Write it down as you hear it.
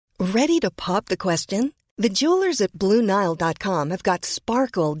Ready to pop the question? The jewelers at BlueNile.com have got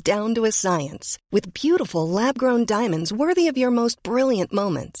sparkle down to a science with beautiful lab-grown diamonds worthy of your most brilliant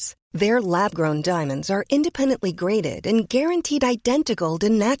moments. Their lab-grown diamonds are independently graded and guaranteed identical to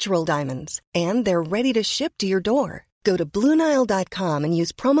natural diamonds, and they're ready to ship to your door. Go to BlueNile.com and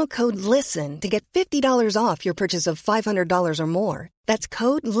use promo code LISTEN to get $50 off your purchase of $500 or more. That's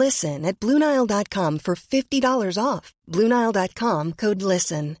code LISTEN at BlueNile.com for $50 off. BlueNile.com, code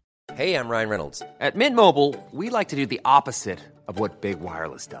LISTEN. Hey, I'm Ryan Reynolds. At Mint Mobile, we like to do the opposite of what Big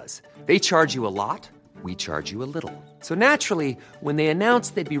Wireless does. They charge you a lot, we charge you a little. So naturally, when they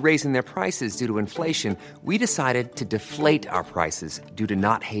announced they'd be raising their prices due to inflation, we decided to deflate our prices due to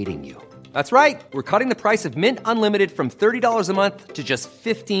not hating you. That's right. We're cutting the price of Mint Unlimited from $30 a month to just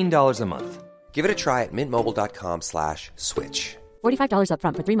 $15 a month. Give it a try at mintmobile.com/switch. $45 up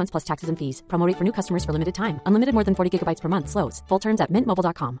front for 3 months plus taxes and fees. Promo rate for new customers for limited time. Unlimited more than 40 gigabytes per month. Slows full terms at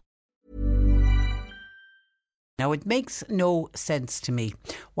mintmobile.com. Now, it makes no sense to me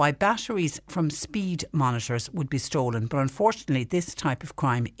why batteries from speed monitors would be stolen, but unfortunately this type of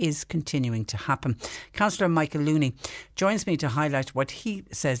crime is continuing to happen. Councillor Michael Looney joins me to highlight what he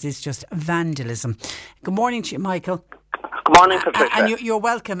says is just vandalism. Good morning to you, Michael. Good morning, Patricia. And you're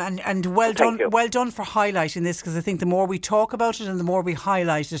welcome, and well done. Well done for highlighting this, because I think the more we talk about it and the more we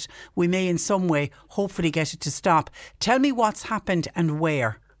highlight it, we may in some way hopefully get it to stop. Tell me what's happened and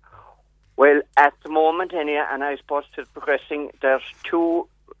where. Well, at the moment, and I suppose it's progressing, there's 2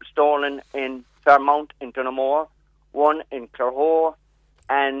 stolen in Fairmount in Dunamore, 1 in Clarehoe,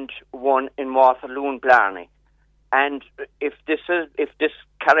 and 1 in Waterloo and Blarney. And if this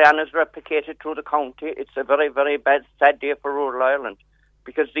carry on is replicated through the county, it's a very, very sad day for rural Ireland,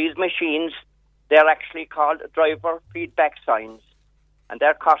 because these machines, they're actually called driver feedback signs, and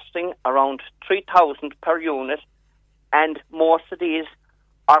they're costing around 3,000 per unit, and most of these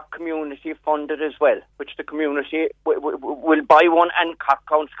are community funded as well, which the community will buy one and Cork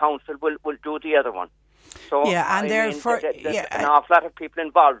Council will do the other one. So yeah, and there's an awful lot of people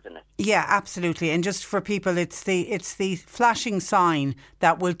involved in it. Yeah, absolutely. And just for people, it's the flashing sign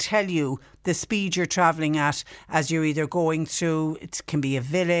that will tell you the speed you're travelling at as you're either going through, it can be a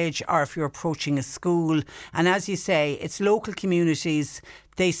village or if you're approaching a school. And as you say, it's local communities.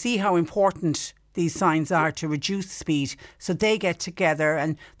 They see how important these signs are to reduce speed, so they get together,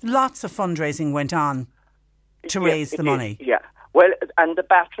 and lots of fundraising went on to raise the money. Yeah, well, and the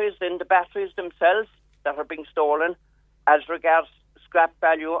batteries themselves that are being stolen, as regards scrap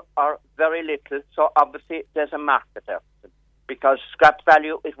value, are very little. So obviously there's a market there, because scrap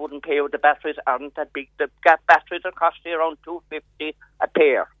value, it wouldn't pay. The batteries aren't that big. The batteries are costing around $250 a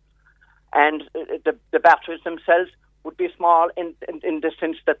pair, and the batteries themselves would be small in the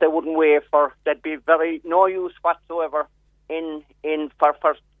sense that they wouldn't weigh there'd be no use whatsoever in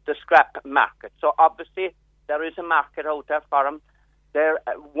for the scrap market. So obviously there is a market out there for them.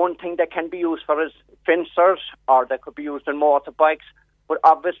 One thing they can be used for is fencers, or they could be used on motorbikes, but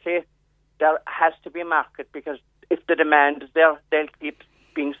obviously there has to be a market, because if the demand is there, they'll keep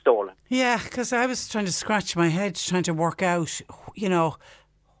being stolen. Yeah, because I was trying to scratch my head trying to work out,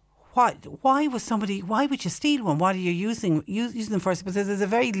 why would you steal one? What are you using them for? Because there's a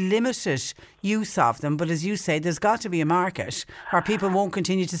very limited use of them, but as you say, there's got to be a market or people won't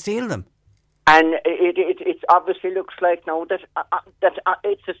continue to steal them. And it obviously looks like now that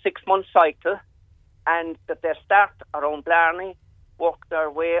it's a 6-month cycle, and that they start around Blarney, work their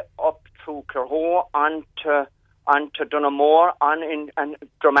way up through Clarehoe onto Dunamore, and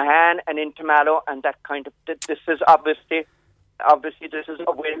Drumahan and into Mallow, and that kind of. This is obviously this is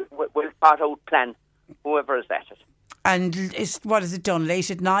a well thought out plan, whoever is at it. And is it done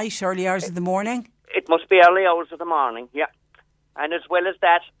late at night, early hours of the morning? It must be early hours of the morning, yeah. And as well as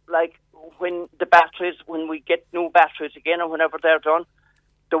that, like when we get new batteries again, or whenever they're done,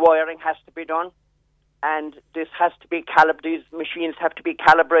 the wiring has to be done, and this has to be these machines have to be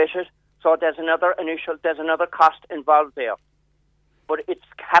calibrated. So there's another cost involved there. But it's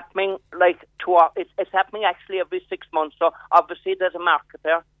happening it's happening actually every 6 months. So obviously there's a market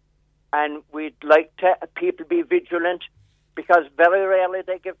there, and we'd like people be vigilant, because very rarely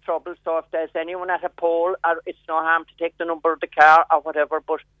they give trouble. So if there's anyone at a pole, it's no harm to take the number of the car or whatever.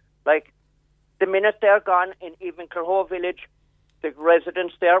 But the minute they're gone, in even Clarehoe village, the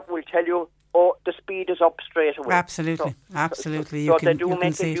residents there will tell you, the speed is up straight away. Absolutely, absolutely. So they do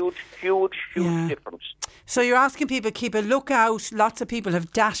make a huge difference. So you're asking people to keep a lookout. Lots of people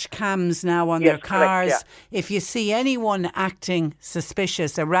have dash cams now on their cars. Correct, yeah. If you see anyone acting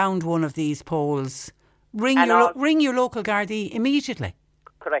suspicious around one of these poles, ring your local Gardaí immediately.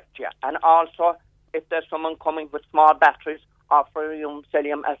 Correct, yeah. And also, if there's someone coming with small batteries, or for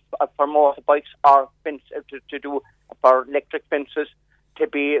Celium for motorbikes or fence, to do for electric fences, to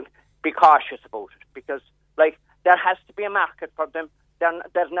be cautious about it, because like there has to be a market for them.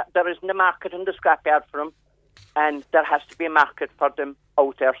 There isn't a market in the scrapyard for them, and there has to be a market for them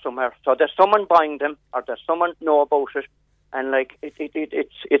out there somewhere. So there's someone buying them, or there's someone know about it, and like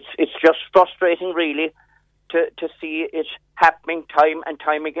it's just frustrating, really, to see it happening time and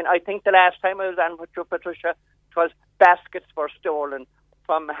time again. I think the last time I was on with you, Patricia, it was baskets were stolen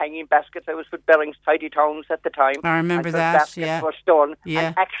from hanging baskets. I was with Berring's Tidy Towns at the time. I remember that. Baskets were stolen,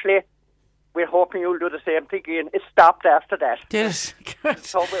 and actually, we're hoping you'll do the same thing again. It stopped after that. Did it? Good.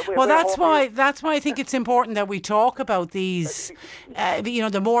 So that's why I think it's important that we talk about these.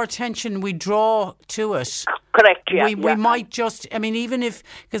 The more attention we draw to it. Correct, yeah. We might just, even if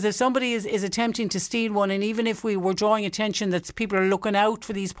somebody is attempting to steal one, and even if we were drawing attention that people are looking out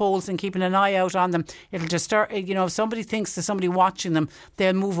for these poles and keeping an eye out on them, it'll just start, if somebody thinks there's somebody watching them,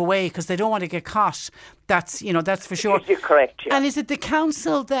 they'll move away because they don't want to get caught. That's for sure. You're correct, yeah. And is it the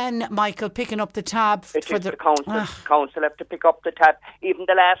council then, Michael, picking up the tab? The council. The council have to pick up the tab. Even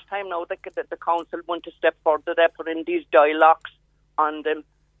the last time now, the council went a step further. They put in these dialogues on them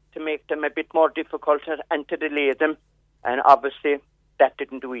to make them a bit more difficult and to delay them. And obviously, that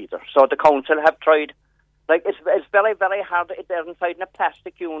didn't do either. So the council have tried. Like, it's very, very hard. They're inside in a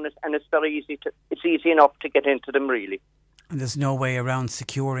plastic unit, and it's it's easy enough to get into them, really. And there's no way around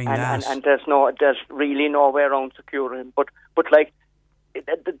securing that. And there's really no way around securing. But like,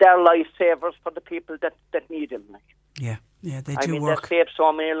 they're lifesavers for the people that need them. Like. Yeah, they do work. They save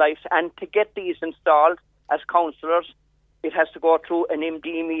so many lives. And to get these installed as councillors, it has to go through an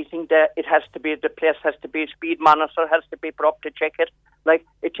MD meeting. The place has to be, speed monitor has to be put up to check it. Like,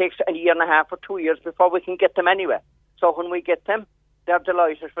 it takes a year and a half or 2 years before we can get them anyway. So when we get them, they're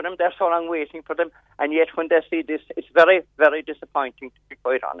delighted for them. They're so long waiting for them. And yet when they see this, it's very, very disappointing, to be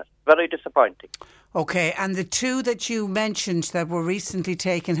quite honest. Very disappointing. Okay, and the two that you mentioned that were recently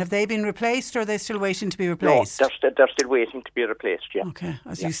taken, have they been replaced, or are they still waiting to be replaced? No, they're still waiting to be replaced, yeah. Okay,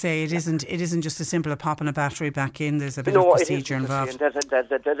 as you say, it isn't just as simple as popping a battery back in. There's a bit of procedure involved.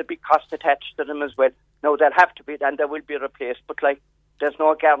 There's a big cost attached to them as well. No, they'll have to be, and they will be replaced. But like, there's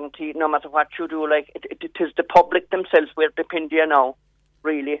no guarantee, no matter what you do. Like, it is the public themselves we're depending on now,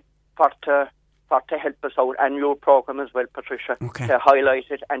 really, for to help us out, and your programme as well, Patricia, to highlight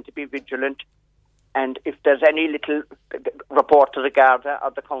it and to be vigilant. And if there's any little report to the Garda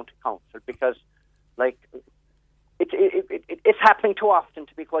or the County Council, because, like, it's happening too often,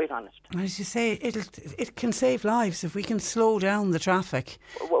 to be quite honest. As you say, it can save lives if we can slow down the traffic.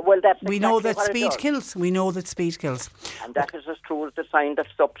 Well, that's we know that speed kills. We know that speed kills. And that is as true as the sign that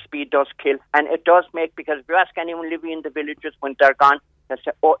speed does kill. And it does make, because if you ask anyone living in the villages when they're gone, they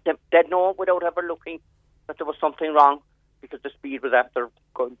say, they know without ever looking that there was something wrong, because the speed was after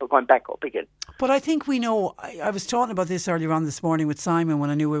going back up again. But I think we know, I was talking about this earlier on this morning with Simon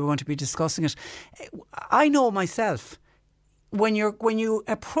when I knew we were going to be discussing it. I know myself, when you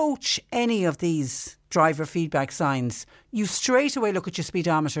approach any of these driver feedback signs, you straight away look at your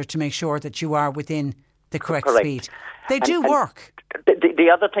speedometer to make sure that you are within the correct speed. They do work. The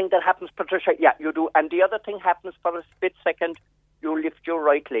other thing that happens, Patricia, yeah, you do. And the other thing happens for a split second, you lift your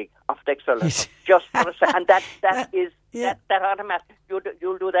right leg off the accelerator just for a second. And that automatic.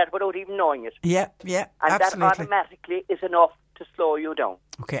 You'll do that without even knowing it. Yeah, and absolutely. that automatically is enough to slow you down.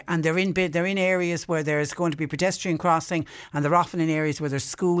 Okay, and they're in areas where there's going to be pedestrian crossing, and they're often in areas where there's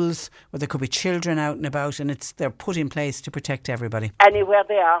schools, where there could be children out and about, and they're put in place to protect everybody. Anywhere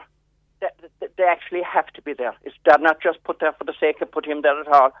they are, they actually have to be there. They're not just put there for the sake of putting them there at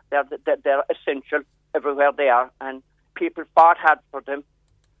all. They're essential everywhere they are, and people fought hard for them,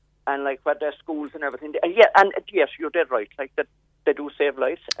 and like where there's schools and everything. And yes, you're dead right. Like that, they do save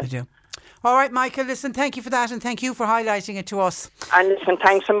lives. They do. All right, Michael, listen, thank you for that, and thank you for highlighting it to us. And listen,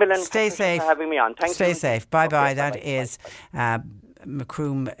 thanks a million. Stay safe. For having me on. Thanks. Stay safe. Bye-bye. That is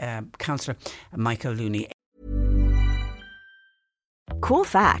Macroom councillor Michael Looney. Cool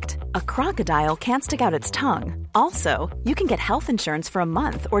fact, a crocodile can't stick out its tongue. Also, you can get health insurance for a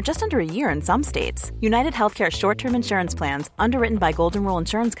month or just under a year in some states. United Healthcare short-term insurance plans, underwritten by Golden Rule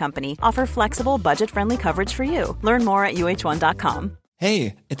Insurance Company, offer flexible, budget-friendly coverage for you. Learn more at uh1.com.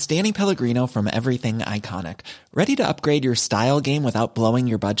 Hey, it's Danny Pellegrino from Everything Iconic. Ready to upgrade your style game without blowing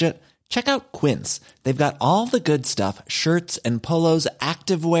your budget? Check out Quince. They've got all the good stuff, shirts and polos,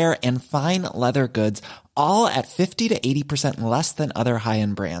 activewear, and fine leather goods, all at 50 to 80% less than other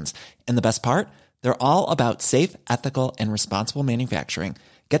high-end brands. And the best part? They're all about safe, ethical, and responsible manufacturing.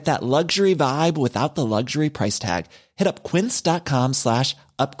 Get that luxury vibe without the luxury price tag. Hit up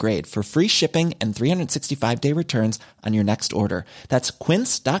quince.com/upgrade for free shipping and 365-day returns on your next order. That's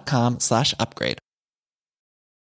quince.com/upgrade.